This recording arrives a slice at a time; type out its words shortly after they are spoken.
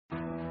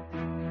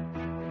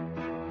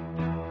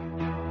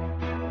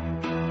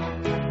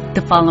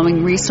The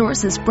following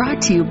resource is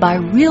brought to you by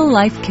Real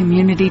Life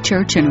Community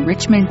Church in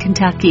Richmond,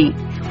 Kentucky.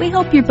 We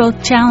hope you're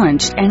both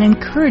challenged and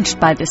encouraged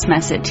by this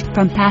message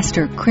from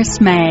Pastor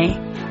Chris May.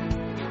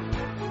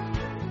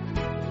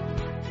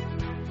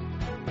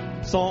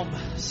 Psalm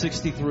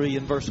 63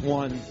 and verse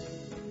 1.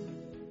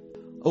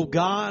 O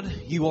God,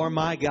 you are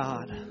my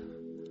God.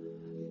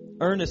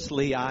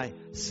 Earnestly I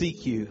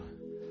seek you.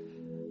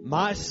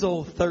 My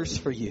soul thirsts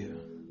for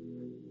you.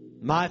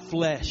 My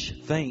flesh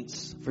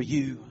faints for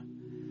you.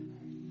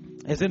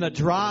 As in a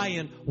dry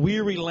and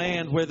weary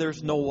land where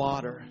there's no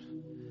water.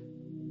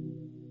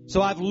 So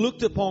I've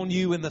looked upon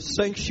you in the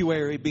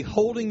sanctuary,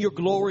 beholding your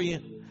glory,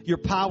 your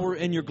power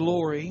and your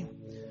glory,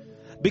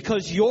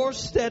 because your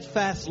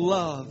steadfast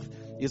love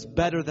is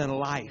better than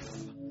life.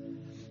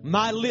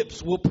 My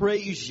lips will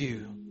praise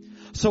you.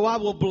 So I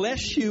will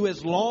bless you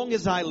as long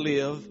as I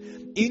live.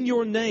 In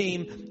your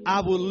name I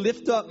will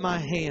lift up my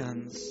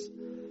hands.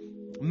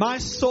 My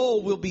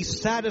soul will be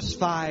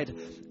satisfied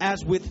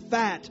as with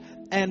fat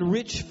and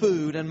rich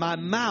food, and my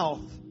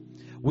mouth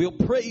will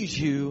praise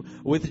you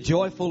with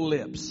joyful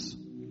lips.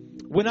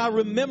 When I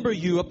remember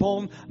you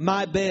upon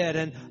my bed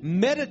and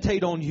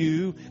meditate on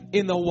you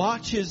in the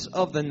watches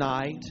of the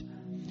night,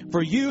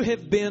 for you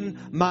have been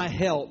my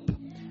help,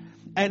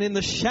 and in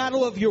the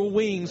shadow of your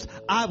wings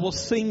I will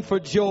sing for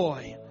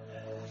joy.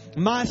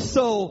 My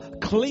soul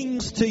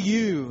clings to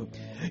you.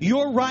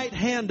 Your right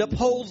hand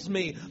upholds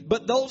me,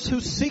 but those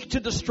who seek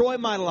to destroy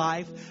my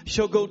life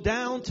shall go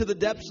down to the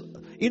depths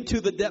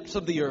into the depths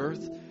of the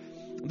earth.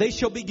 They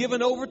shall be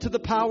given over to the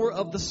power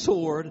of the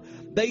sword.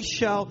 They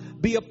shall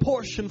be a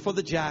portion for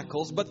the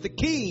jackals, but the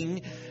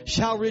king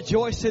shall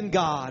rejoice in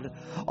God.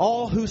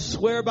 All who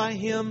swear by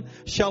him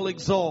shall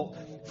exult,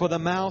 for the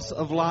mouths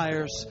of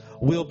liars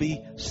will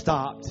be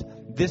stopped.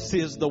 This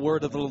is the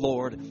word of the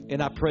Lord,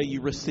 and I pray you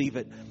receive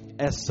it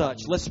as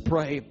such. Let's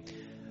pray.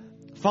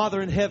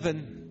 Father in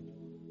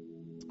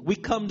heaven, we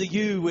come to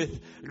you with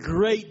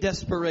great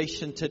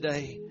desperation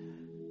today.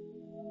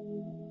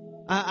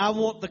 I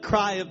want the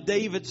cry of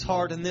David's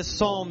heart in this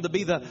psalm to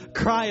be the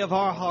cry of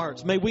our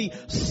hearts. May we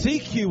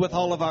seek you with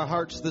all of our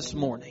hearts this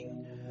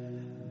morning.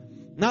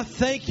 And I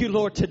thank you,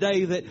 Lord,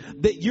 today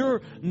that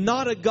you're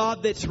not a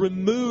God that's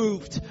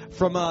removed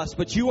from us,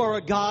 but you are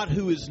a God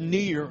who is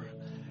near.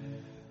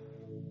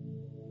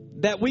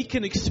 That we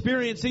can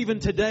experience even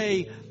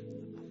today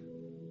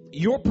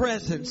your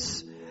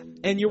presence.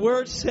 And your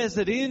word says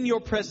that in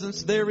your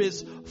presence there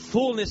is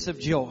fullness of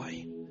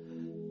joy.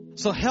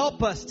 So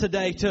help us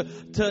today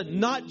to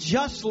not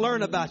just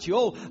learn about you.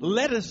 Oh,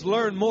 let us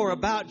learn more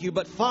about you.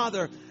 But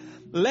Father,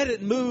 let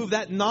it move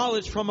that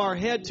knowledge from our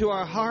head to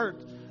our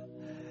heart.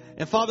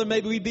 And Father,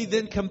 may we be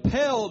then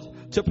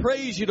compelled to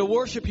praise you, to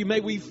worship you. May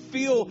we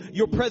feel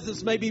your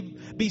presence. May we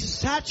be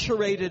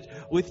saturated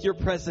with your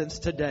presence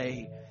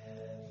today.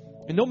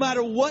 And no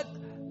matter what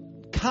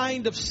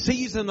kind of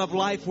season of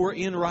life we're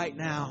in right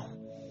now,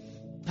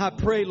 I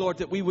pray, Lord,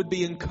 that we would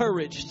be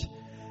encouraged,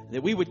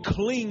 that we would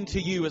cling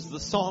to you as the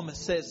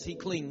psalmist says he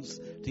clings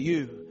to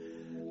you.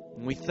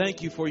 And we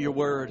thank you for your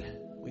word.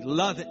 We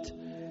love it.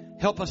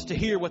 Help us to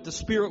hear what the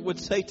Spirit would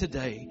say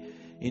today.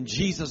 In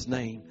Jesus'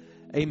 name,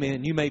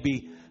 amen. You may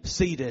be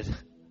seated.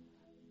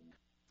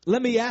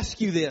 Let me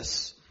ask you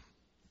this.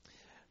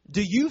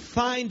 Do you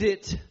find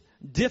it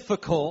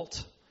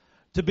difficult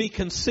to be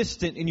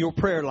consistent in your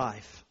prayer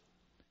life?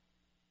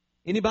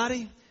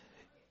 Anybody?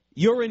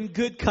 You're in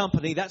good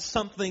company. That's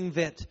something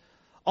that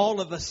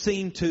all of us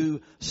seem to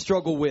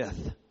struggle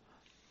with.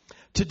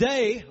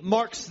 Today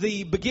marks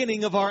the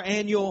beginning of our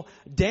annual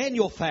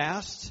Daniel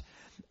fast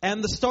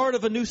and the start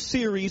of a new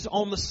series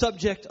on the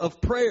subject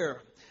of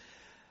prayer.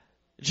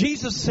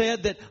 Jesus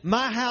said that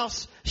my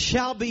house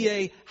shall be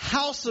a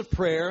house of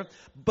prayer,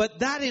 but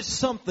that is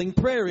something,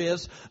 prayer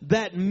is,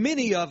 that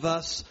many of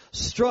us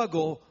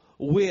struggle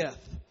with.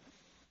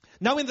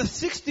 Now in the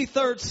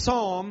 63rd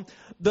Psalm,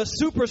 the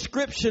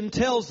superscription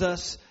tells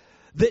us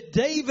that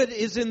David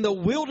is in the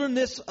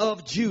wilderness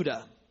of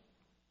Judah.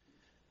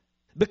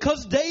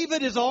 Because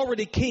David is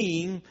already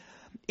king,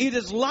 it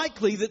is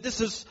likely that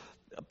this is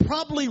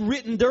probably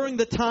written during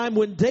the time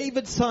when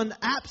David's son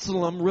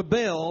Absalom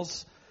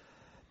rebels,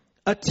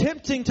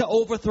 attempting to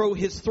overthrow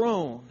his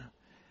throne.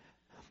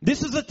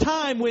 This is a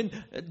time when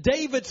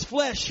David's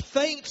flesh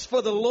faints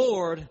for the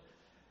Lord,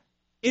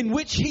 in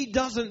which he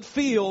doesn't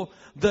feel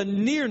the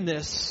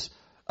nearness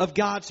of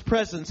God's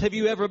presence. Have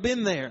you ever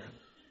been there?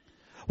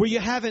 Where you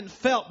haven't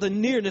felt the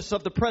nearness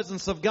of the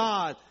presence of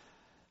God.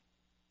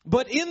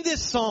 But in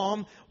this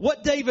psalm,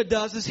 what David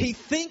does is he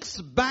thinks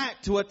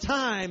back to a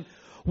time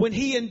when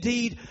he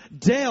indeed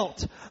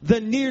dealt the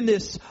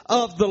nearness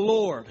of the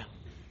Lord.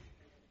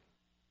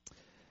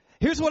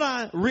 Here's what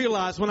I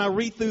realize when I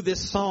read through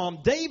this psalm.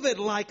 David,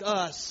 like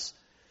us,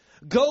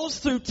 goes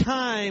through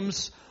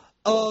times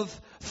of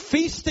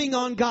feasting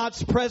on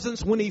God's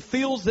presence when he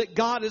feels that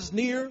God is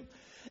near.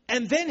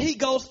 And then he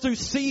goes through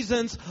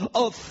seasons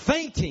of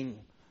fainting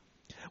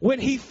when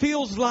he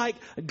feels like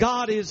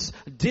God is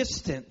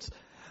distant.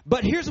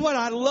 But here's what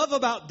I love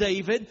about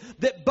David,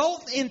 that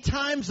both in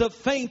times of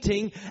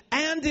fainting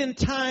and in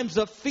times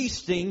of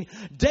feasting,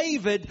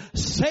 David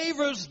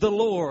savors the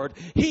Lord.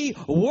 He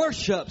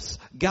worships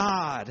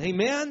God.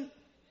 Amen?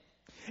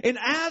 And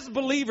as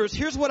believers,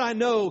 here's what I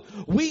know.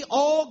 We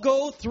all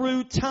go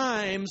through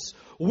times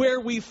where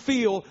we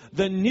feel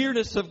the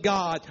nearness of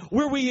God,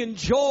 where we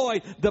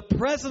enjoy the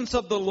presence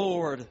of the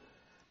Lord.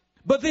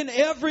 But then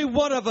every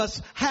one of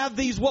us have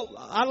these, what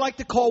I like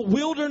to call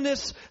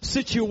wilderness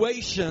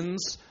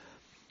situations,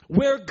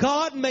 where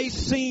God may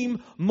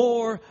seem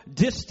more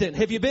distant.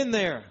 Have you been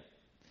there?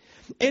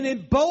 And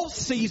in both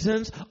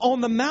seasons, on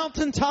the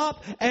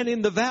mountaintop and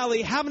in the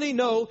valley, how many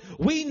know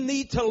we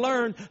need to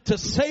learn to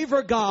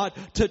savor God,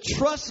 to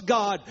trust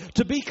God,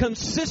 to be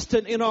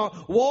consistent in our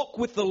walk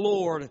with the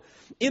Lord?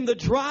 In the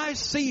dry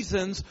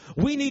seasons,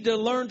 we need to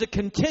learn to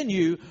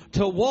continue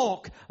to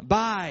walk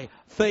by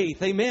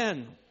faith.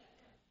 Amen.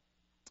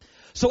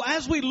 So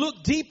as we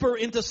look deeper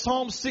into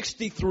Psalm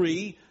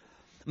 63,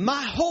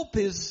 my hope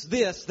is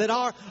this, that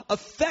our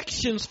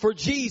affections for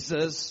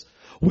Jesus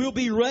will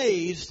be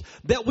raised,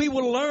 that we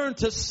will learn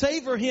to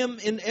savor Him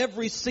in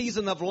every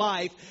season of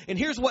life. And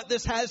here's what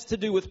this has to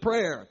do with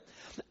prayer.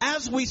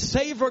 As we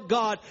savor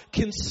God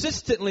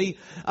consistently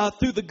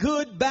through the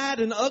good,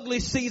 bad, and ugly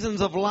seasons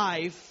of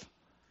life,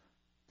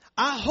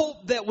 I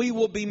hope that we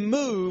will be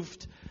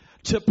moved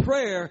to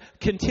prayer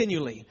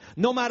continually.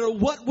 No matter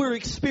what we're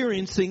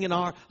experiencing in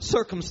our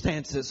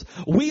circumstances,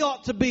 we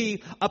ought to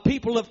be a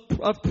people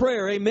of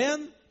prayer.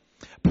 Amen?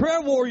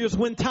 Prayer warriors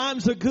when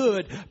times are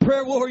good.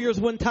 Prayer warriors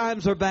when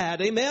times are bad.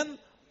 Amen?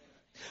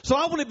 So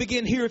I want to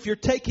begin here, if you're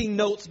taking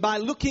notes, by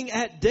looking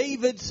at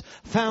David's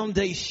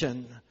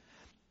foundation.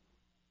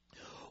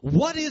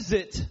 What is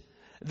it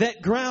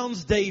that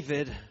grounds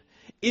David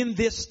in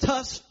this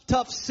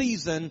tough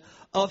season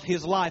of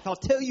his life? I'll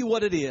tell you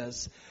what it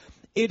is.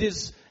 It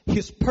is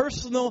his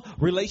personal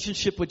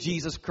relationship with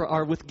Jesus,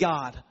 or with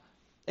God.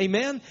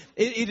 Amen?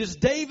 It is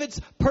David's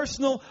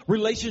personal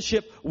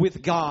relationship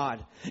with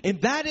God.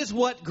 And that is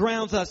what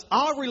grounds us.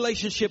 Our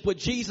relationship with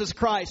Jesus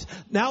Christ,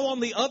 now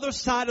on the other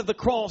side of the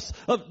cross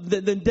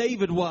than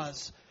David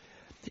was.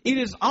 It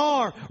is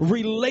our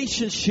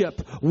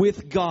relationship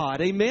with God.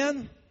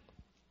 Amen?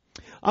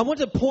 I want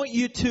to point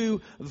you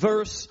to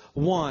verse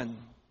 1.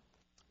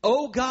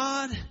 Oh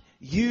God,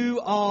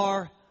 you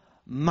are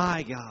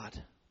my God.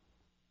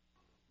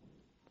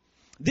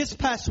 This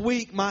past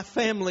week, my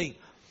family,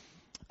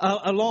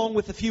 along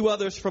with a few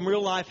others from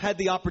Real Life, had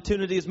the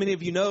opportunity, as many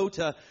of you know,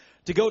 to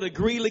go to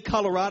Greeley,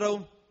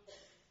 Colorado,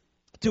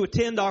 to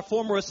attend our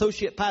former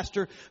associate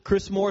pastor,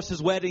 Chris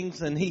Morris's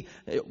weddings. And he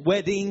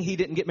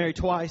didn't get married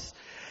twice.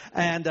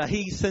 And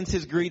he sends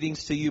his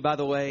greetings to you, by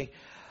the way.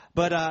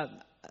 But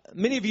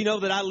many of you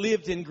know that I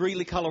lived in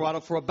Greeley, Colorado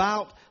for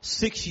about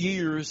 6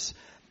 years.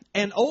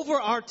 And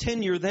over our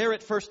tenure there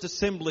at First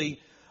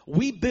Assembly,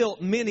 we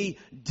built many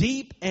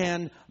deep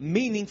and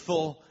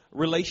meaningful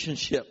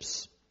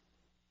relationships.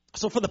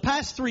 So for the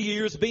past 3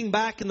 years, being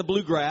back in the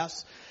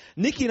bluegrass,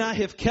 Nikki and I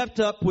have kept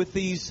up with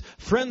these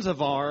friends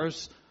of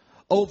ours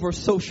over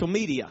social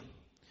media.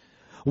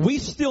 We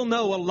still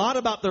know a lot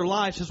about their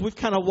lives as we've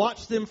kind of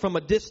watched them from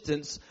a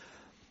distance.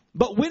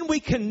 But when we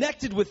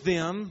connected with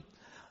them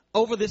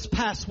over this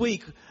past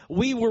week,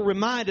 we were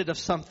reminded of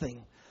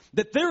something.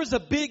 That there is a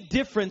big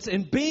difference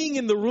in being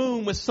in the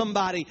room with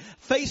somebody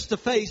face to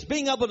face,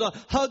 being able to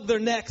hug their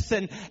necks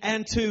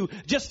and to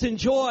just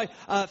enjoy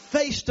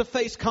face to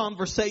face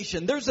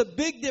conversation. There's a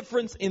big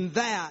difference in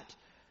that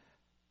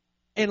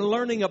and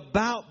learning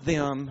about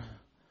them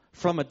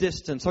from a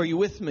distance. Are you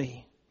with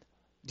me?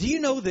 Do you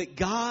know that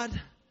God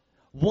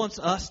wants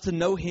us to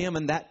know Him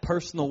in that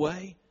personal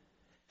way?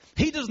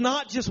 He does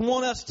not just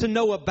want us to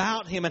know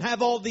about Him and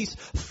have all these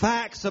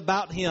facts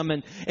about Him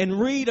and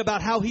read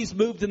about how He's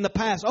moved in the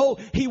past. Oh,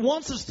 He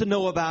wants us to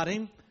know about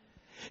Him.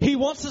 He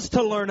wants us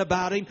to learn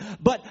about Him.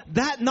 But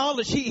that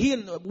knowledge,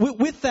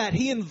 with that,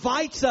 He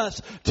invites us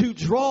to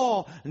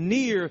draw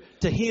near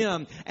to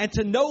Him and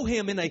to know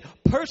Him in a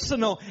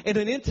personal and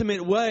an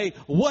intimate way.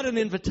 What an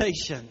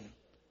invitation.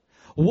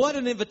 What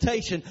an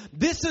invitation.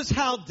 This is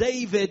how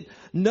David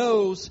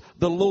knows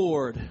the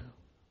Lord.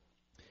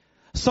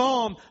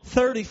 Psalm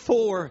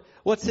 34,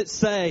 what's it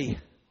say?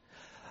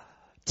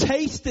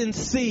 Taste and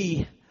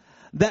see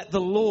that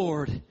the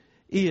Lord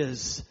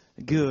is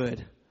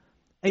good.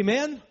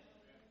 Amen?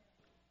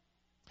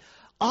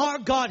 Our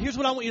God, here's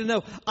what I want you to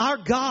know. Our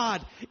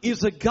God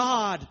is a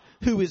God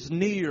who is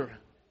near.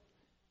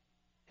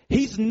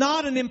 He's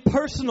not an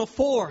impersonal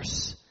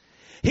force.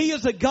 He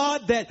is a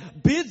God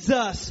that bids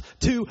us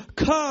to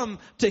come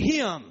to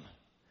Him.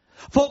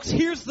 Folks,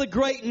 here's the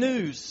great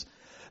news.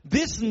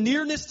 This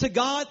nearness to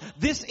God,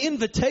 this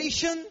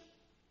invitation,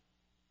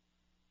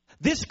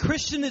 this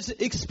Christian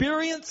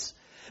experience,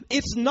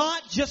 it's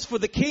not just for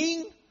the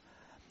king.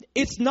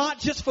 It's not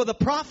just for the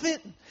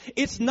prophet.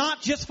 It's not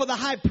just for the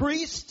high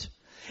priest.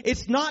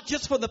 It's not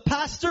just for the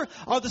pastor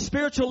or the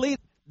spiritual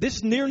leader.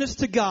 This nearness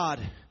to God,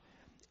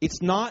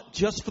 it's not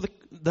just for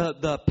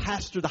the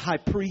pastor, the high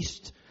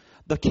priest,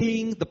 the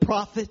king, the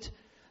prophet.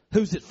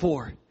 Who's it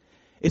for?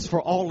 is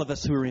for all of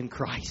us who are in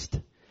Christ.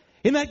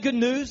 Isn't that good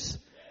news?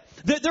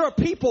 There are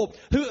people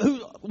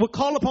who will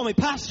call upon me,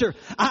 Pastor,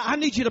 I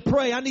need you to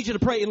pray. I need you to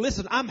pray. And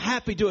listen, I'm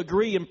happy to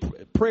agree in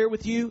prayer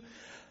with you.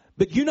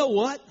 But you know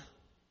what?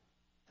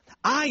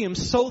 I am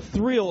so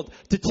thrilled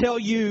to tell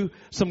you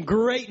some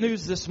great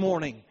news this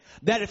morning.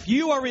 That if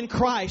you are in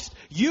Christ,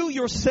 you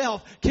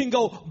yourself can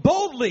go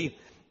boldly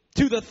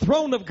to the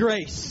throne of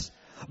grace.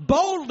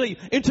 Boldly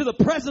into the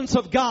presence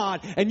of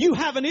God. And you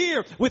have an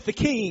ear with the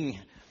King.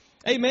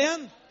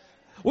 Amen?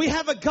 We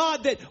have a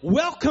God that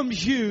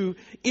welcomes you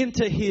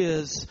into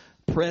His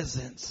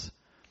presence.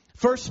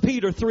 1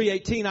 Peter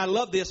 3:18, I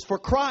love this. For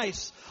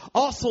Christ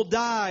also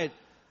died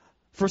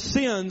for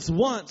sins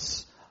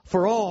once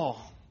for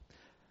all.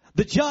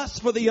 The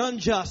just for the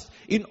unjust,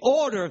 in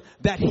order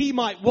that He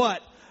might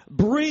what?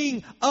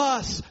 Bring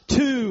us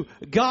to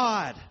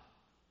God.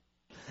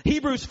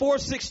 Hebrews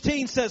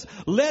 4:16 says,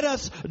 let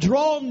us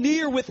draw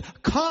near with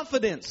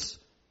confidence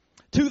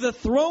to the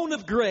throne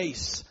of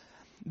grace,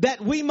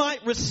 that we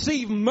might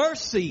receive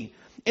mercy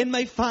and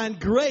may find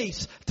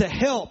grace to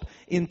help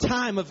in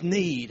time of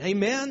need.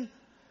 Amen.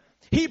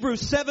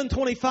 Hebrews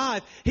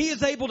 7:25, He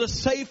is able to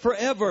save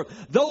forever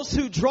those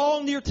who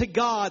draw near to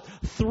God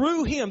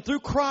through Him, through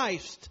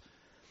Christ,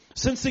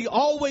 since He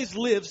always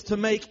lives to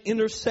make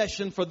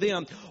intercession for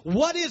them.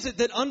 What is it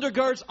that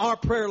undergirds our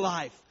prayer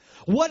life?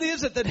 What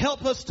is it that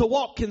helps us to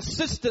walk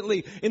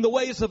consistently in the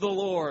ways of the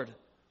Lord?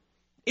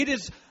 It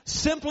is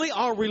simply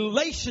our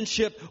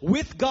relationship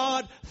with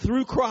God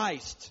through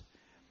Christ.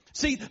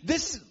 See,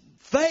 this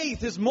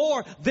faith is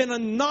more than a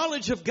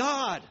knowledge of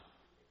God.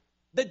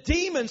 The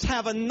demons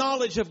have a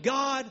knowledge of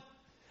God.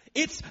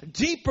 It's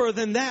deeper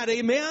than that,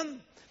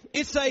 amen?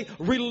 It's a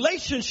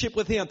relationship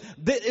with Him.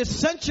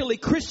 Essentially,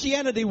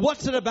 Christianity,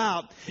 what's it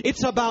about?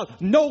 It's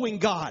about knowing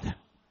God.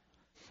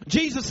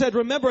 Jesus said,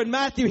 remember in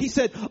Matthew, He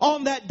said,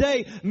 on that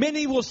day,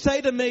 many will say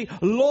to me,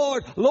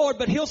 Lord, Lord,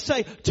 but He'll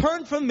say,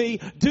 turn from me,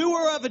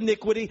 doer of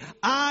iniquity,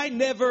 I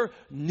never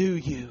knew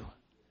you.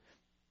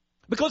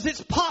 Because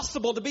it's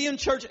possible to be in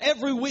church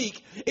every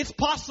week. It's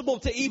possible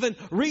to even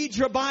read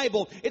your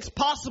Bible. It's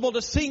possible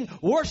to sing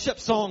worship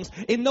songs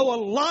and know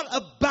a lot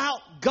about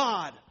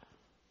God.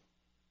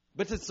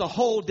 But it's a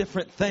whole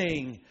different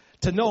thing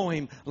to know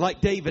Him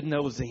like David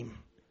knows Him.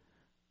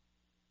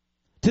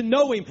 To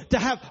know Him, to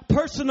have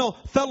personal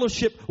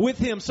fellowship with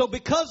Him. So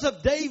because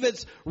of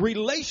David's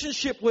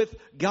relationship with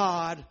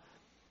God,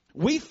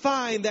 we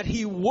find that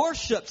he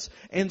worships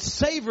and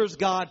savors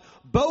God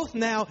both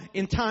now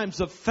in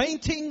times of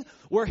fainting,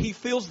 where he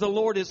feels the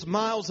Lord is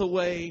miles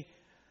away,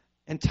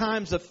 and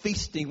times of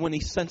feasting when he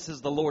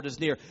senses the Lord is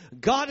near.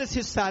 God is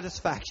his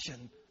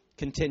satisfaction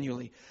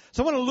continually.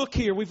 So I want to look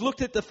here. We've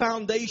looked at the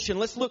foundation.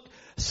 Let's look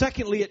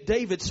secondly at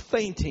David's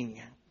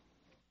fainting.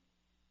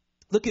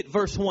 Look at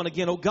verse 1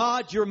 again. Oh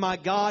God, you're my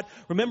God.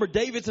 Remember,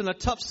 David's in a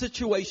tough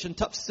situation,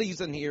 tough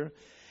season here.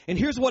 And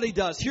here's what he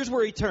does. Here's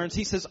where he turns.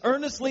 He says,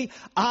 earnestly,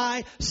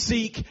 I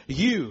seek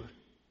you.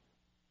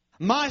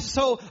 My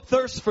soul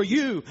thirsts for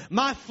you.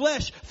 My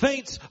flesh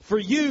faints for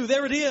you.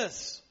 There it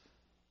is.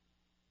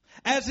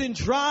 As in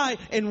dry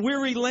and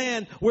weary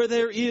land where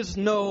there is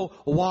no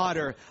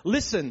water.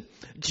 Listen,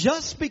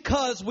 just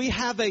because we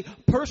have a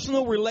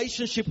personal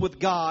relationship with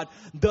God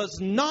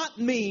does not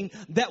mean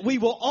that we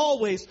will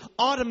always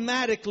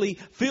automatically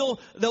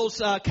feel those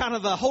kind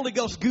of Holy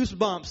Ghost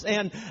goosebumps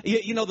and,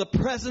 the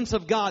presence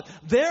of God.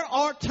 There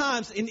are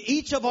times in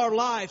each of our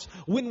lives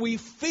when we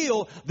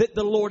feel that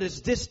the Lord is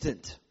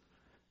distant.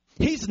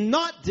 He's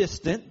not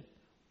distant.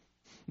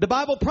 The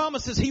Bible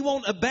promises He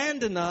won't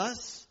abandon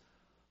us.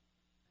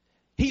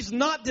 He's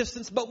not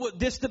distant,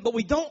 but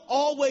we don't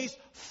always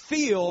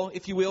feel,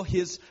 if you will,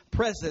 His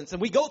presence.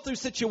 And we go through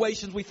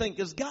situations we think,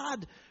 does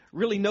God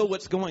really know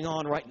what's going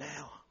on right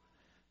now?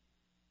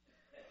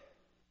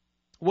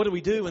 What do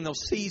we do in those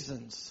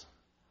seasons?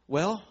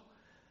 Well,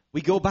 we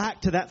go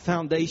back to that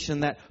foundation,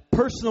 that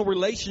personal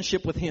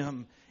relationship with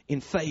Him in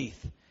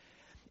faith.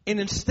 And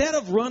instead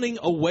of running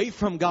away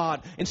from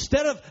God,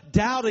 instead of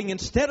doubting,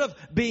 instead of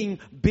being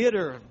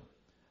bitter,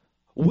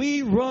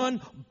 we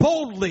run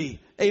boldly,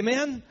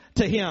 amen,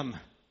 to Him.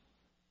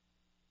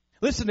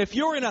 Listen, if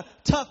you're in a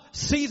tough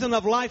season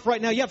of life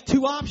right now, you have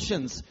two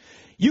options.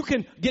 You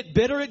can get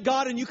bitter at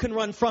God and you can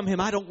run from Him.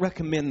 I don't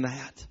recommend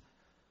that.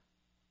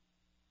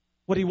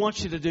 What He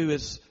wants you to do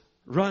is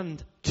run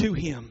to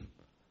Him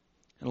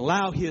and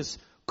allow His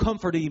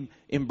comforting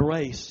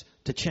embrace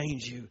to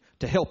change you,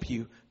 to help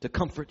you, to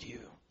comfort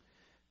you.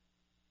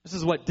 This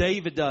is what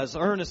David does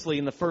earnestly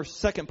in the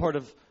second part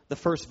of the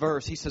first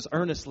verse. He says,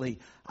 earnestly,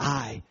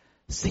 I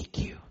seek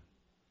you.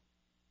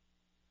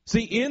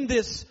 See, in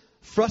this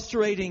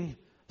frustrating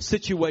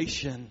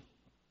situation,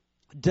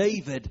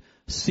 David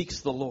seeks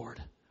the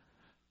Lord.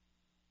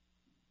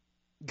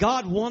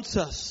 God wants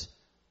us,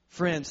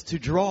 friends, to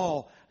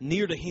draw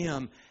near to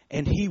Him,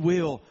 and He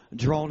will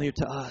draw near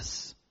to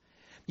us.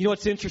 You know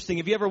what's interesting?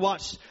 Have you ever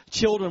watched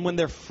children when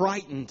they're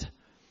frightened?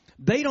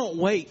 They don't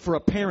wait for a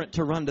parent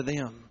to run to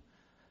them.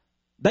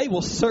 They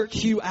will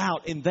search you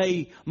out, and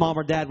they, mom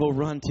or dad, will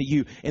run to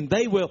you, and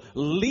they will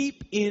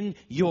leap in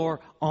your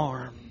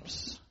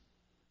arms.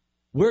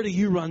 Where do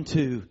you run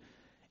to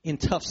in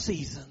tough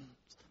seasons?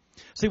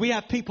 See, we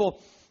have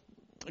people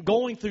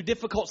going through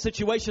difficult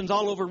situations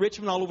all over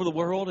Richmond, all over the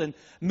world, and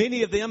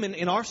many of them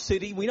in our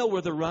city, we know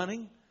where they're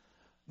running.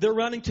 They're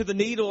running to the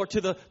needle or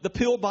to the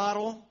pill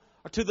bottle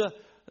or to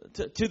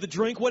the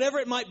drink, whatever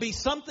it might be,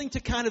 something to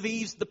kind of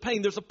ease the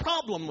pain. There's a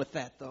problem with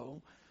that,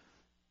 though,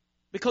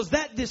 because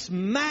that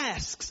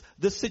masks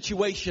the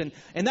situation,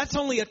 and that's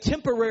only a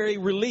temporary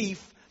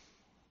relief.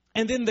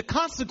 And then the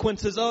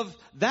consequences of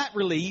that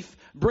relief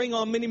bring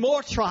on many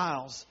more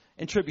trials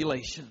and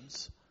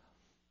tribulations.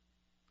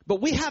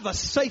 But we have a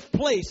safe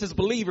place as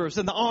believers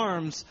in the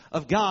arms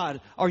of God.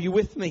 Are you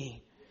with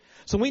me?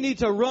 So we need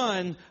to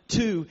run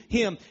to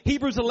Him.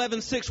 Hebrews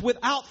 11:6,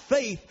 without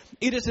faith,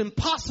 it is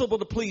impossible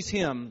to please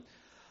Him.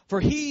 For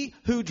he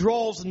who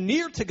draws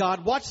near to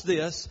God, watch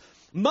this,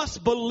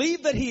 must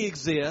believe that He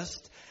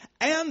exists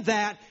and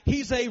that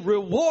He's a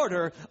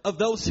rewarder of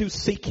those who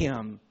seek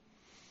Him.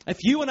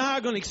 If you and I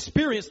are going to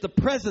experience the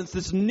presence,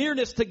 this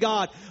nearness to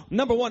God,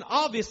 number one,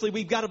 obviously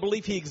we've got to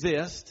believe He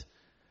exists.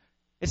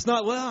 It's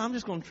not, well, I'm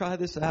just going to try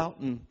this out.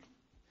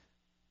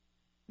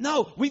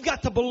 No, we've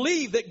got to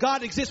believe that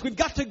God exists. We've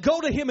got to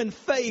go to Him in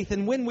faith.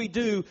 And when we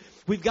do,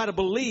 we've got to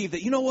believe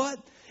that, you know what?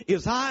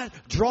 As I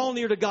draw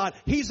near to God,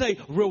 He's a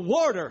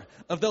rewarder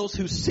of those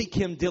who seek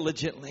Him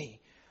diligently.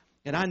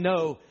 And I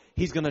know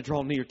He's going to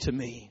draw near to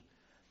me.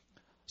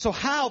 So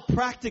how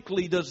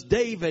practically does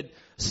David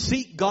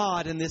seek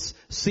God in this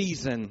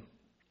season?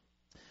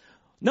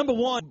 Number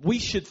one, we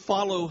should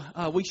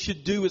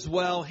do as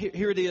well.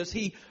 Here it is.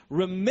 He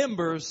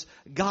remembers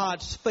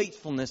God's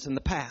faithfulness in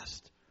the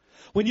past.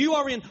 When you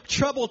are in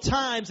troubled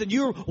times and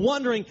you're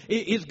wondering,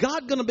 is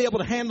God going to be able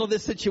to handle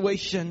this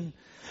situation?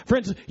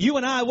 Friends, you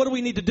and I, what do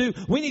we need to do?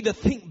 We need to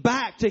think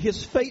back to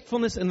His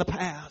faithfulness in the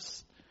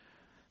past.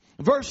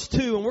 Verse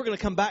 2, and we're going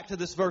to come back to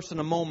this verse in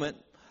a moment.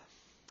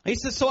 He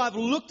says, so I've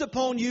looked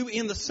upon you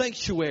in the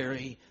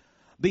sanctuary,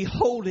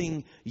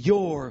 beholding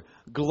your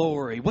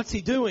glory. What's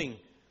he doing?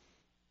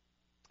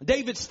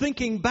 David's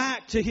thinking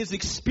back to his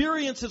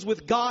experiences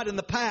with God in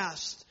the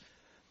past,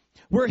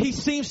 where he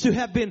seems to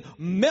have been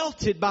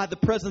melted by the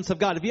presence of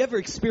God. Have you ever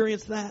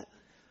experienced that?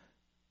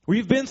 Where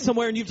you've been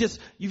somewhere and you've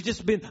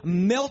just been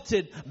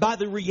melted by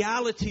the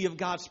reality of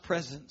God's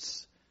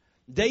presence.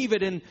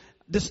 David in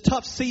this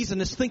tough season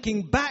is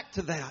thinking back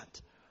to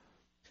that.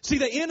 See,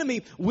 the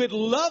enemy would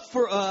love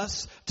for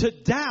us to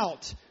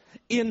doubt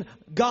in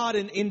God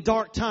in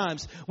dark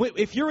times.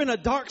 If you're in a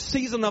dark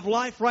season of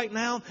life right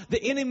now,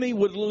 the enemy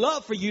would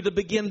love for you to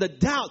begin to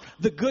doubt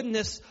the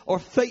goodness or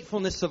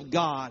faithfulness of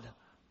God.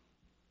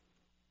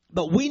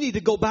 But we need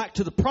to go back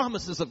to the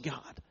promises of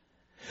God.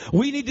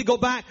 We need to go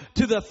back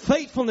to the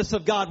faithfulness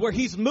of God where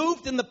He's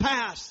moved in the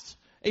past.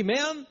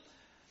 Amen?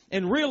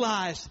 And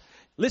realize,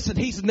 listen,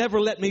 He's never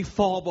let me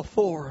fall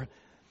before.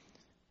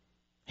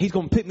 He's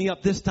going to pick me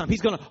up this time.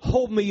 He's going to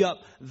hold me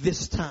up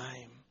this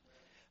time.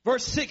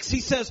 Verse 6,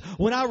 he says,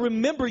 when I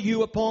remember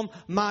you upon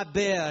my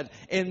bed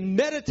and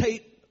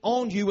meditate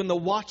on you in the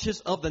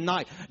watches of the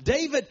night.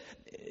 David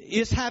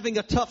is having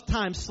a tough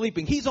time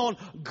sleeping. He's on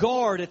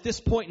guard at this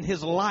point in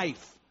his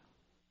life.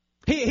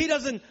 He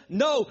doesn't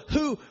know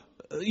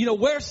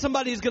where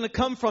somebody is going to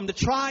come from to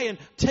try and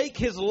take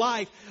his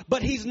life.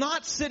 But he's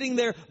not sitting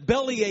there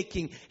belly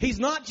aching. He's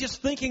not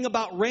just thinking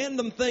about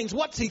random things.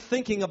 What's he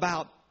thinking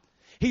about?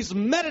 He's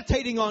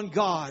meditating on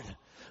God,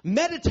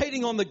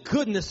 meditating on the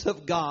goodness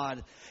of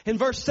God. In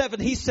verse 7,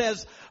 he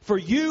says, for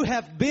you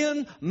have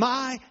been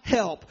my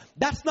help.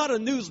 That's not a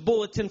news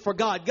bulletin for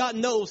God. God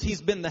knows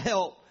He's been the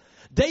help.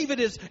 David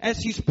is, as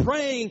he's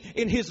praying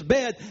in his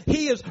bed,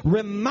 he is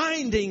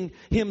reminding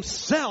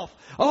himself,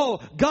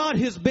 oh, God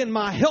has been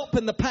my help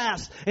in the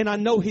past, and I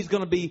know He's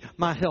going to be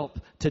my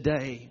help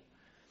today.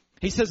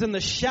 He says, in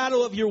the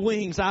shadow of your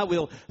wings, I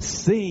will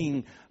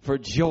sing for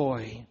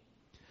joy.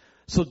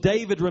 So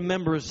David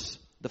remembers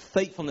the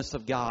faithfulness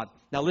of God.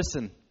 Now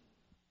listen,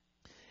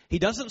 he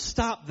doesn't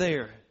stop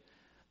there.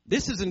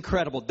 This is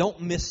incredible.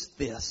 Don't miss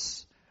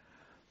this.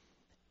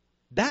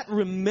 That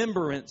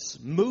remembrance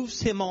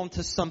moves him on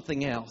to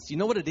something else. You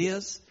know what it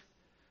is?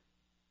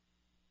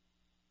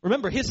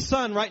 Remember, his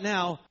son right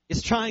now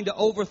is trying to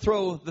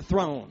overthrow the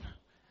throne.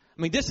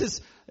 I mean, this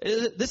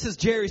is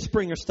Jerry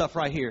Springer stuff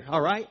right here.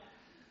 All right.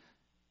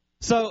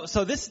 So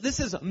this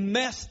is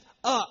messed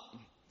up.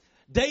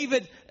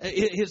 David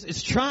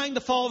is trying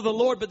to follow the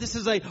Lord, but this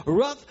is a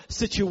rough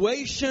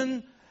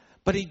situation.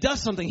 But he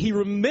does something. He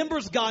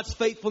remembers God's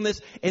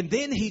faithfulness, and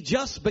then he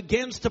just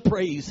begins to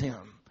praise Him.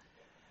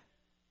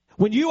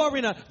 When you are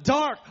in a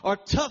dark or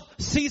tough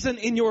season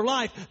in your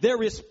life,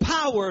 there is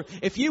power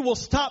if you will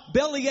stop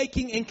belly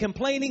aching and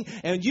complaining,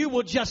 and you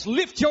will just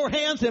lift your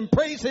hands and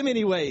praise Him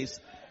anyways.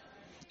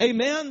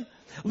 Amen.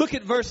 Look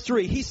at verse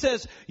 3. He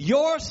says,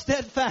 your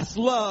steadfast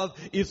love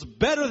is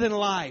better than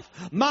life.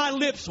 My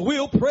lips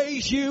will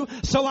praise you,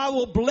 so I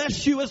will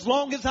bless you as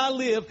long as I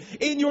live.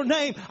 In your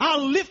name,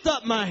 I'll lift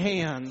up my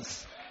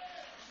hands.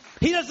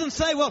 He doesn't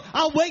say, well,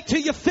 I'll wait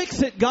till you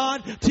fix it,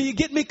 God, till you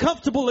get me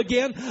comfortable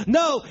again.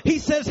 No, he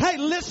says, hey,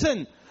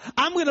 listen,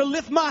 I'm going to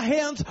lift my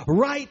hands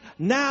right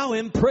now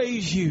and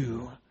praise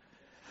you.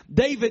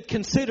 David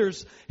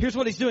considers, here's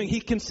what he's doing. He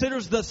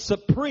considers the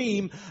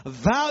supreme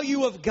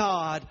value of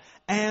God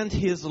and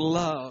his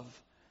love.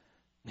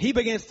 He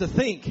begins to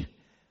think,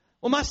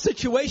 well, my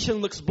situation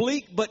looks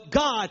bleak, but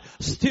God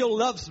still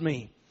loves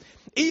me.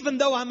 Even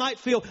though I might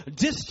feel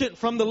distant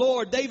from the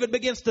Lord, David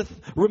begins to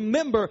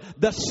remember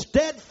the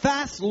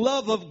steadfast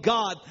love of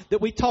God that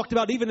we talked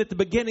about even at the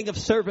beginning of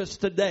service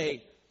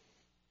today.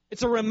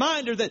 It's a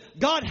reminder that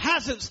God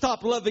hasn't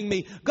stopped loving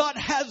me. God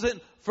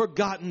hasn't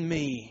forgotten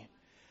me.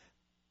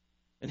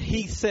 And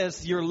he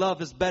says your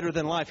love is better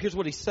than life. Here's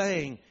what he's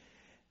saying.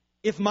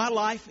 If my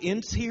life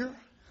ends here,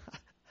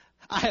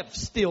 I have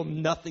still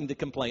nothing to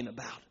complain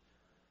about.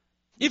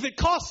 If it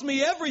costs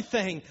me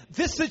everything,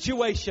 this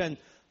situation,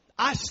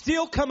 I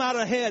still come out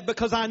ahead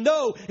because I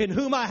know in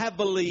whom I have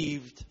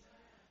believed.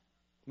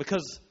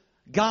 Because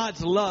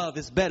God's love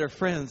is better,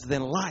 friends,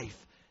 than life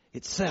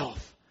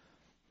itself.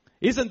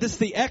 Isn't this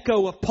the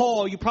echo of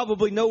Paul? You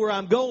probably know where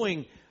I'm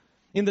going.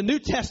 In the New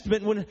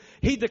Testament, when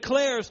he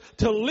declares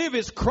to live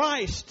is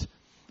Christ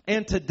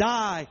and to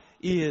die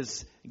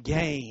is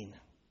gain.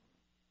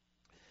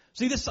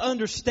 See, this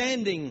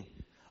understanding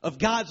of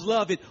God's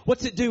love,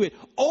 what's it do? It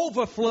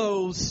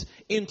overflows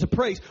into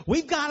praise.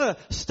 We've got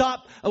to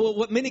stop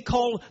what many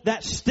call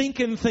that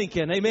stinking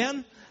thinking.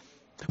 Amen?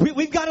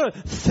 We've got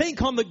to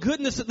think on the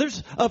goodness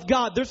of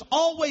God. There's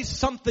always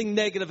something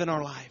negative in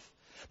our life.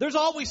 There's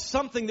always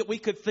something that we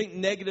could think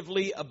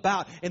negatively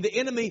about. And the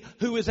enemy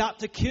who is out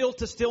to kill,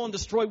 to steal, and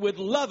destroy would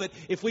love it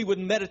if we would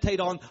meditate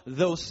on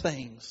those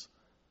things.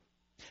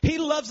 He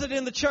loves it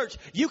in the church.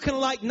 You can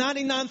like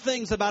 99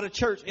 things about a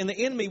church, and the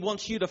enemy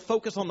wants you to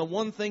focus on the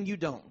one thing you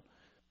don't.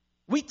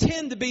 We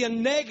tend to be a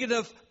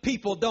negative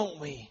people,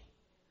 don't we?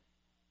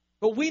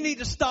 But we need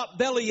to stop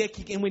belly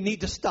aching, and we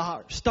need to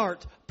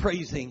start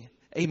praising.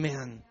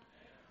 Amen.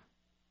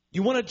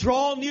 You want to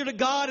draw near to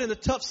God in a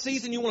tough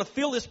season? You want to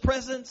feel His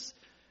presence?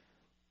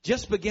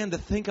 Just begin to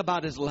think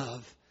about His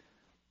love.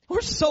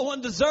 We're so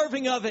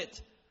undeserving of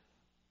it.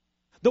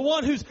 The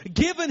one who's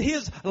given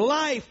His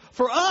life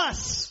for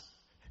us.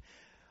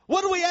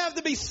 What do we have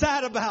to be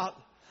sad about?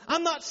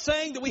 I'm not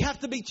saying that we have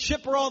to be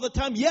chipper all the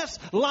time. Yes,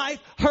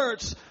 life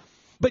hurts.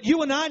 But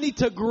you and I need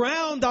to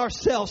ground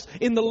ourselves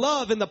in the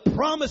love and the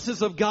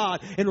promises of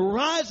God and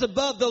rise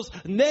above those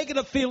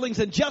negative feelings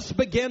and just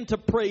begin to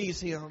praise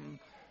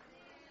Him.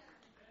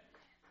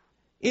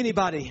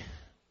 Anybody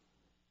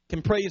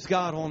can praise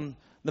God on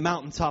the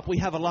mountaintop. We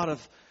have a lot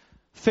of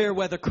fair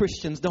weather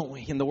Christians, don't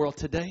we, in the world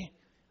today?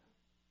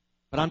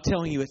 But I'm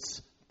telling you,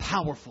 it's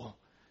powerful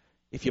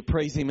if you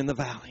praise Him in the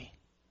valley.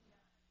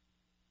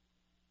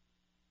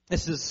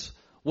 This is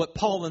what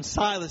Paul and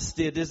Silas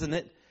did, isn't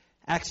it?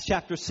 Acts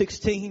chapter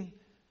 16.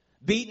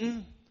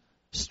 Beaten,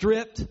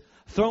 stripped,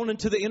 thrown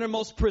into the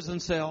innermost prison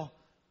cell.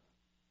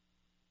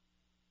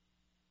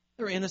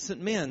 They're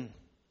innocent men,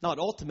 not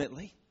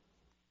ultimately.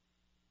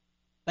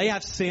 They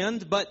have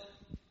sinned, but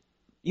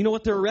you know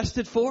what they're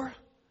arrested for?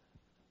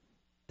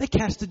 They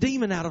cast a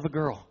demon out of a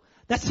girl.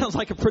 That sounds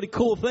like a pretty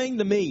cool thing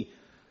to me.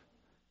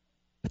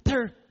 But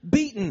they're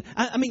beaten.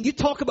 I mean, you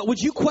talk about, would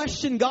you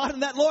question God in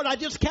that? Lord, I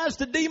just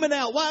cast a demon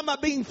out. Why am I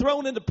being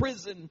thrown into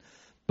prison?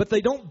 But they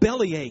don't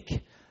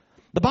bellyache.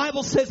 The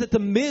Bible says at the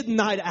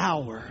midnight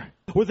hour,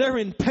 where they're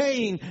in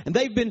pain and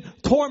they've been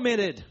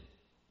tormented.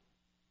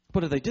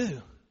 What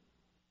do?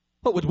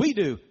 What would we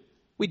do?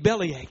 We'd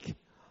bellyache.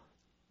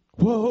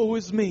 Woe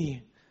is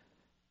me.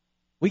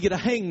 We get a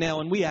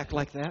hangnail and we act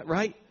like that,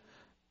 right?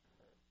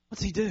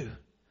 What's he do?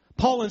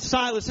 Paul and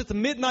Silas at the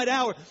midnight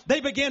hour,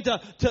 they began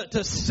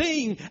to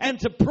sing and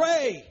to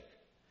pray.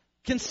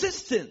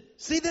 Consistent.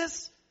 See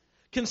this?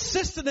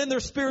 Consistent in their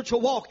spiritual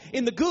walk.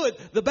 In the good,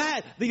 the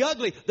bad, the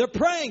ugly. They're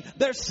praying,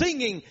 they're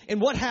singing. And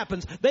what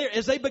happens?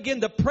 As they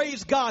begin to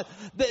praise God,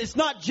 it's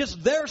not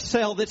just their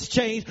cell that's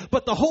changed,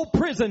 but the whole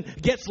prison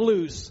gets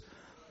loose.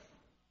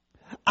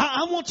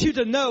 I want you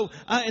to know,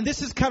 and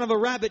this is kind of a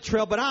rabbit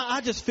trail, but I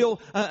just feel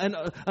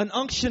an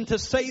unction to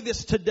say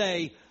this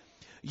today.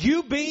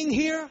 You being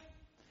here,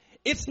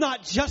 it's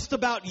not just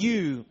about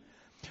you.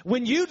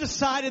 When you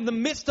decide in the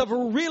midst of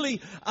a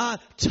really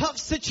tough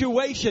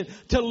situation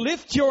to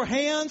lift your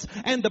hands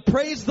and to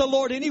praise the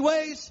Lord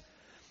anyways,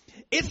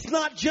 it's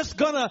not just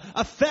going to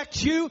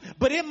affect you,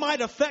 but it might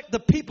affect the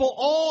people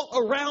all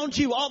around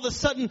you. All of a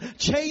sudden,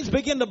 chains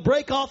begin to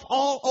break off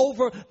all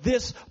over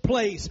this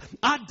place.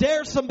 I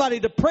dare somebody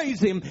to praise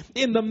Him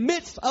in the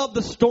midst of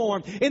the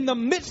storm, in the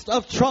midst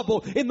of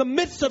trouble, in the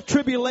midst of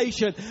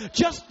tribulation.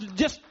 Just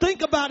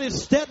think about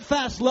His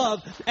steadfast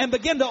love and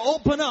begin to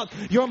open up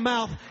your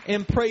mouth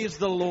and praise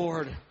the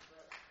Lord.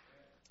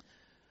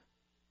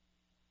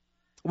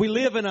 We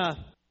live in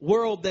a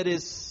world that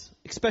is,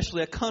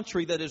 especially a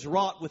country that is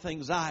wrought with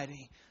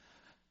anxiety.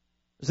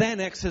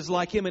 Xanax is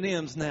like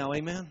M&Ms now,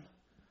 amen?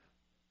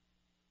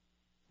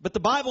 But the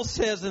Bible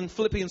says in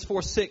Philippians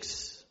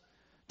 4:6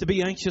 to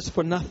be anxious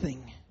for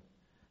nothing,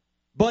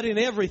 but in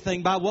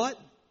everything by what?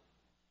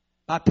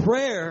 by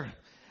prayer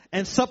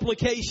and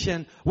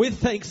supplication with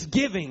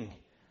thanksgiving.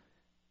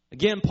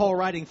 Again, Paul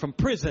writing from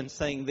prison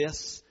saying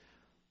this.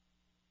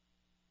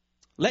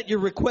 Let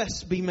your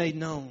requests be made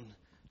known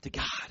to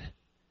God.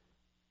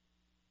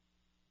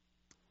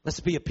 Let's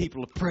be a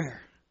people of prayer,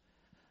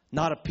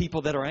 not a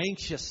people that are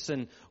anxious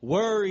and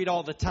worried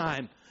all the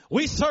time.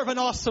 We serve an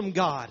awesome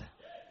God.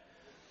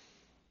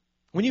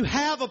 When you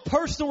have a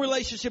personal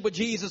relationship with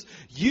Jesus,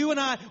 you and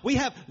I, we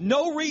have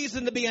no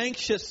reason to be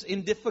anxious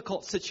in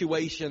difficult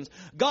situations.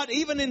 God,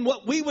 even in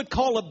what we would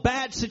call a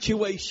bad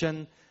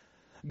situation,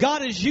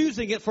 God is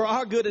using it for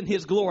our good and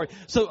His glory.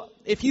 So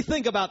if you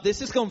think about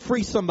this, it's going to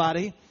free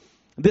somebody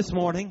this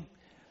morning.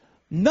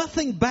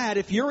 Nothing bad,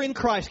 if you're in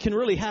Christ, can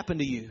really happen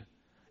to you.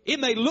 It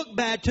may look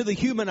bad to the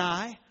human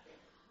eye.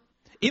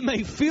 It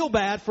may feel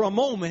bad for a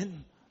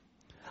moment.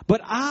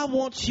 But I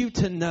want you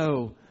to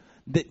know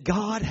that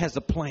God has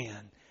a plan.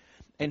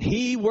 And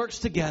He works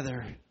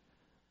together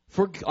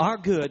for our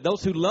good.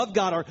 Those who love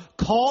God are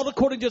called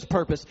according to His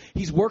purpose.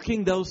 He's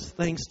working those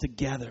things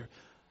together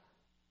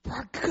for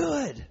our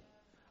good.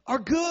 Our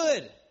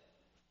good.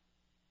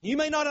 You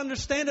may not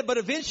understand it, but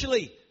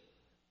eventually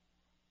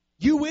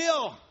you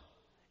will.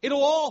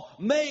 It'll all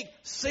make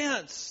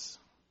sense.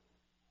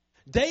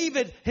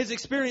 David has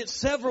experienced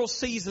several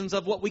seasons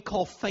of what we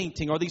call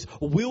fainting, or these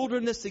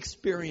wilderness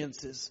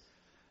experiences.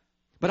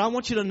 But I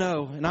want you to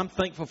know, and I'm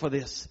thankful for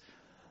this,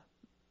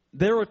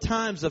 there are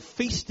times of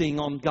feasting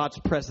on God's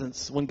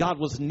presence when God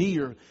was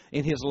near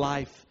in his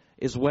life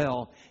as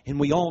well. And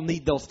we all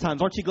need those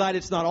times. Aren't you glad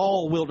it's not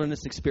all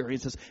wilderness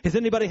experiences? Has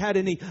anybody had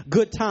any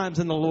good times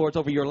in the Lord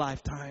over your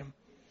lifetime?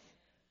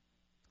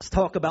 Let's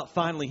talk about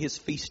finally His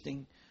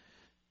feasting.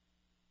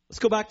 Let's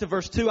go back to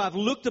verse 2. I've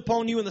looked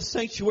upon you in the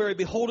sanctuary,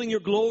 beholding your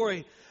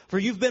glory. For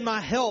you've been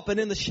my help, and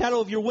in the shadow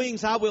of your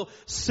wings I will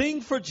sing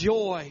for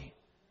joy.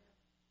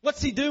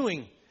 What's he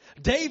doing?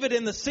 David,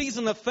 in the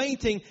season of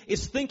fainting,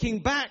 is thinking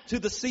back to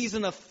the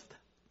season of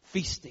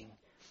feasting,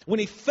 when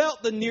he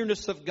felt the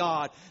nearness of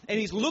God. And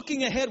he's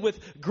looking ahead with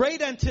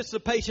great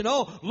anticipation.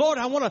 Oh, Lord,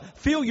 I want to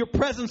feel your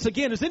presence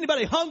again. Is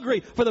anybody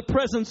hungry for the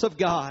presence of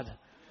God?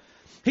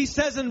 He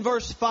says in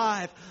verse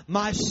 5,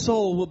 my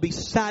soul will be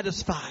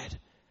satisfied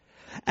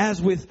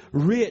as with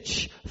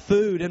rich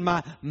food, and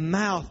my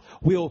mouth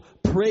will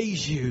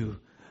praise you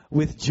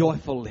with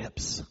joyful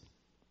lips.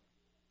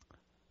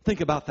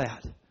 Think about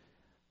that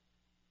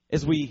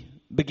as we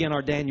begin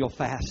our Daniel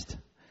fast.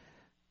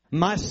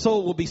 My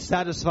soul will be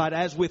satisfied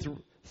as with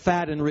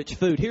fat and rich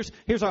food.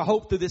 Here's our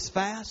hope through this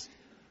fast,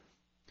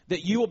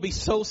 that you will be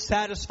so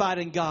satisfied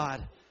in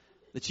God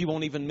that you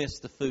won't even miss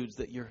the foods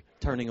that you're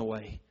turning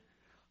away.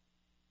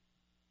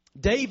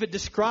 David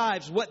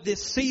describes what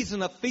this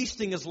season of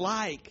feasting is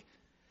like.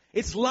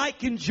 It's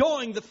like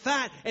enjoying the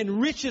fat and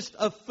richest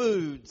of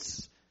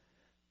foods.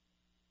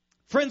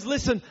 Friends,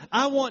 listen,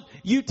 I want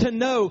you to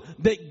know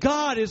that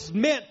God is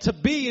meant to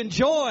be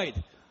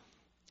enjoyed.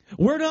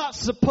 We're not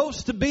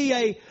supposed to be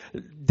a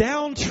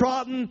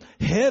downtrodden,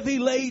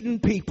 heavy-laden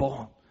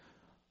people,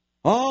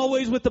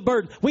 always with the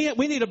burden. We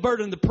need a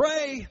burden to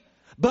pray,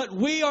 but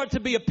we are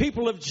to be a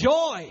people of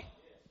joy,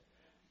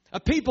 a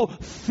people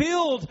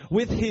filled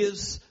with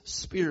His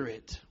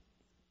Spirit.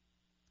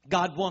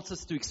 God wants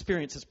us to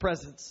experience His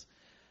presence.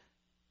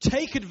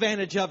 Take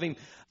advantage of Him.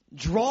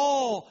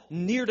 Draw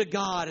near to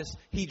God as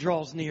He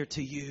draws near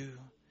to you.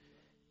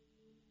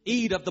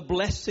 Eat of the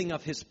blessing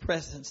of His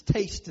presence.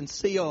 Taste and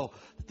see, oh,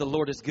 that the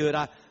Lord is good.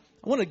 I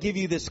want to give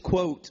you this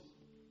quote.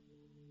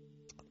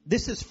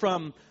 This is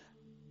from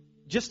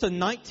just a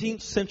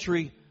 19th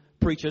century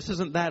preacher. This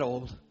isn't that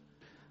old.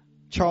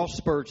 Charles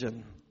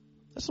Spurgeon.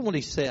 This is what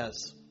he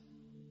says.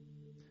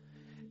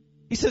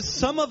 He says,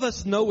 some of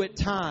us know at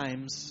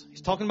times,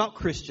 he's talking about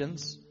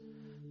Christians,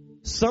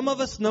 some of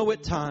us know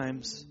at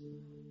times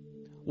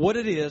what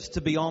it is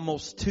to be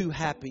almost too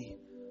happy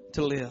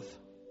to live.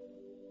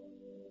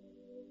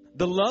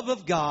 The love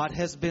of God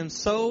has been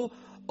so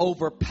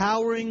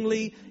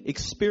overpoweringly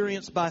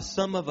experienced by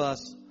some of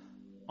us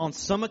on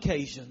some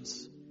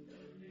occasions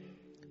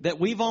that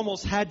we've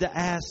almost had to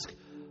ask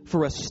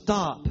for a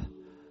stop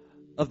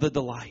of the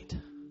delight.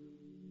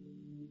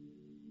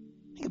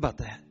 Think about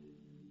that.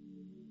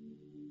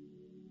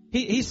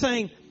 He's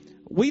saying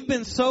we've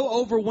been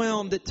so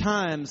overwhelmed at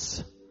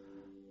times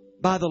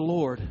by the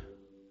Lord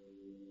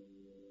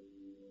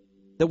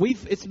that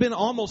it's been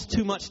almost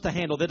too much to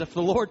handle. That if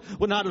the Lord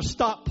would not have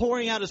stopped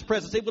pouring out His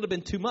presence, it would have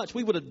been too much.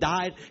 We would have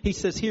died, he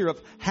says here, of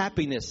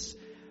happiness.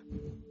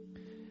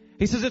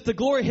 He says if the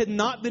glory had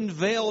not been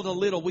veiled a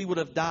little, we would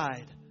have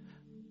died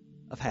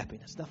of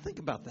happiness. Now think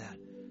about that.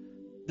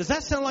 Does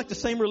that sound like the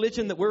same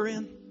religion that we're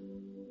in?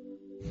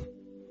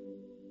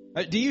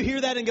 Do you hear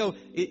that and go,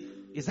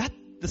 is that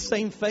the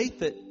same faith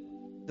that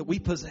we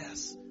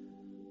possess?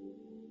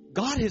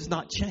 God has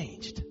not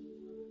changed.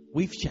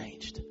 We've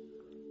changed.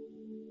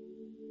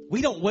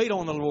 We don't wait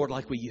on the Lord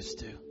like we used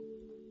to.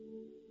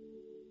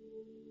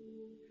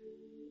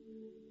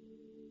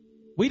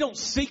 We don't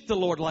seek the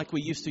Lord like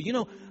we used to. You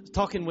know, I was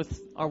talking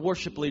with our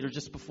worship leader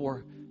just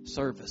before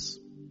service.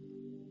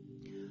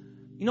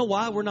 You know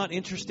why we're not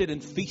interested in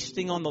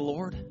feasting on the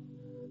Lord?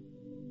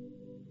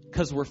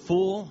 Because we're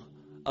full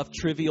of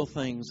trivial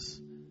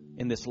things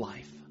in this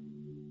life.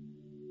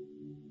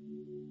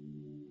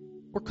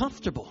 We're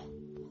comfortable.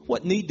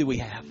 What need do we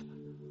have?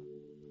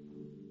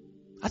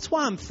 That's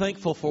why I'm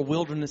thankful for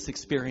wilderness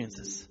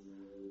experiences.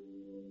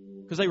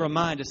 Because they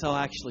remind us how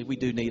actually we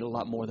do need a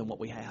lot more than what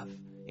we have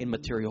in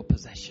material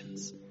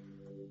possessions.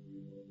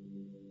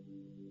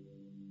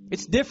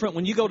 It's different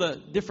when you go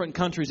to different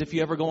countries. If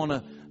you ever go on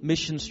a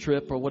missions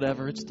trip or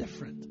whatever, it's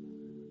different.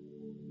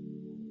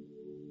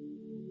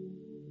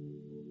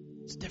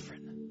 It's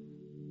different.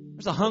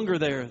 There's a hunger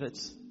there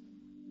that's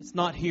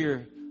not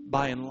here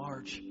by and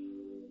large.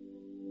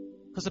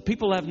 Because the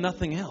people have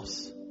nothing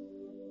else.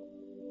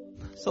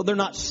 So they're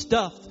not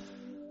stuffed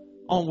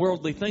on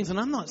worldly things.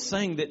 And I'm not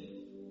saying that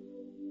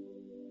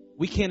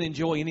we can't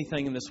enjoy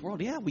anything in this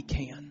world. Yeah, we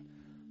can.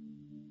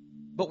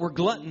 But we're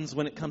gluttons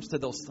when it comes to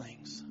those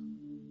things.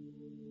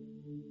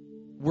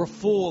 We're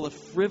full of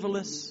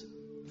frivolous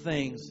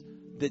things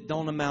that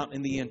don't amount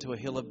in the end to a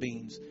hill of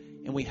beans.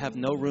 And we have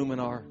no room in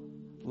our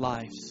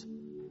lives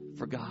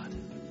for God.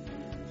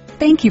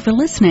 Thank you for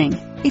listening.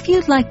 If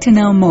you'd like to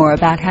know more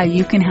about how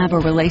you can have a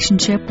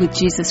relationship with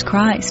Jesus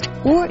Christ,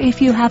 or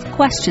if you have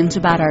questions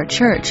about our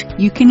church,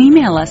 you can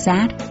email us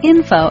at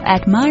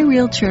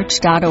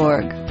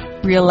info@myrealchurch.org.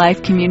 Real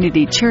Life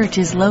Community Church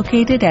is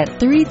located at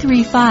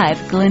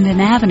 335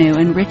 Glendon Avenue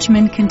in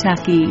Richmond,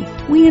 Kentucky.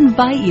 We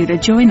invite you to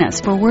join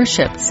us for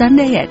worship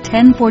Sunday at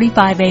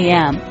 10:45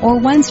 a.m. or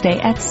Wednesday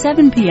at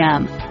 7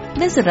 p.m.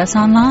 Visit us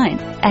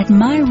online at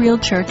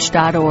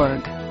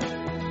myrealchurch.org.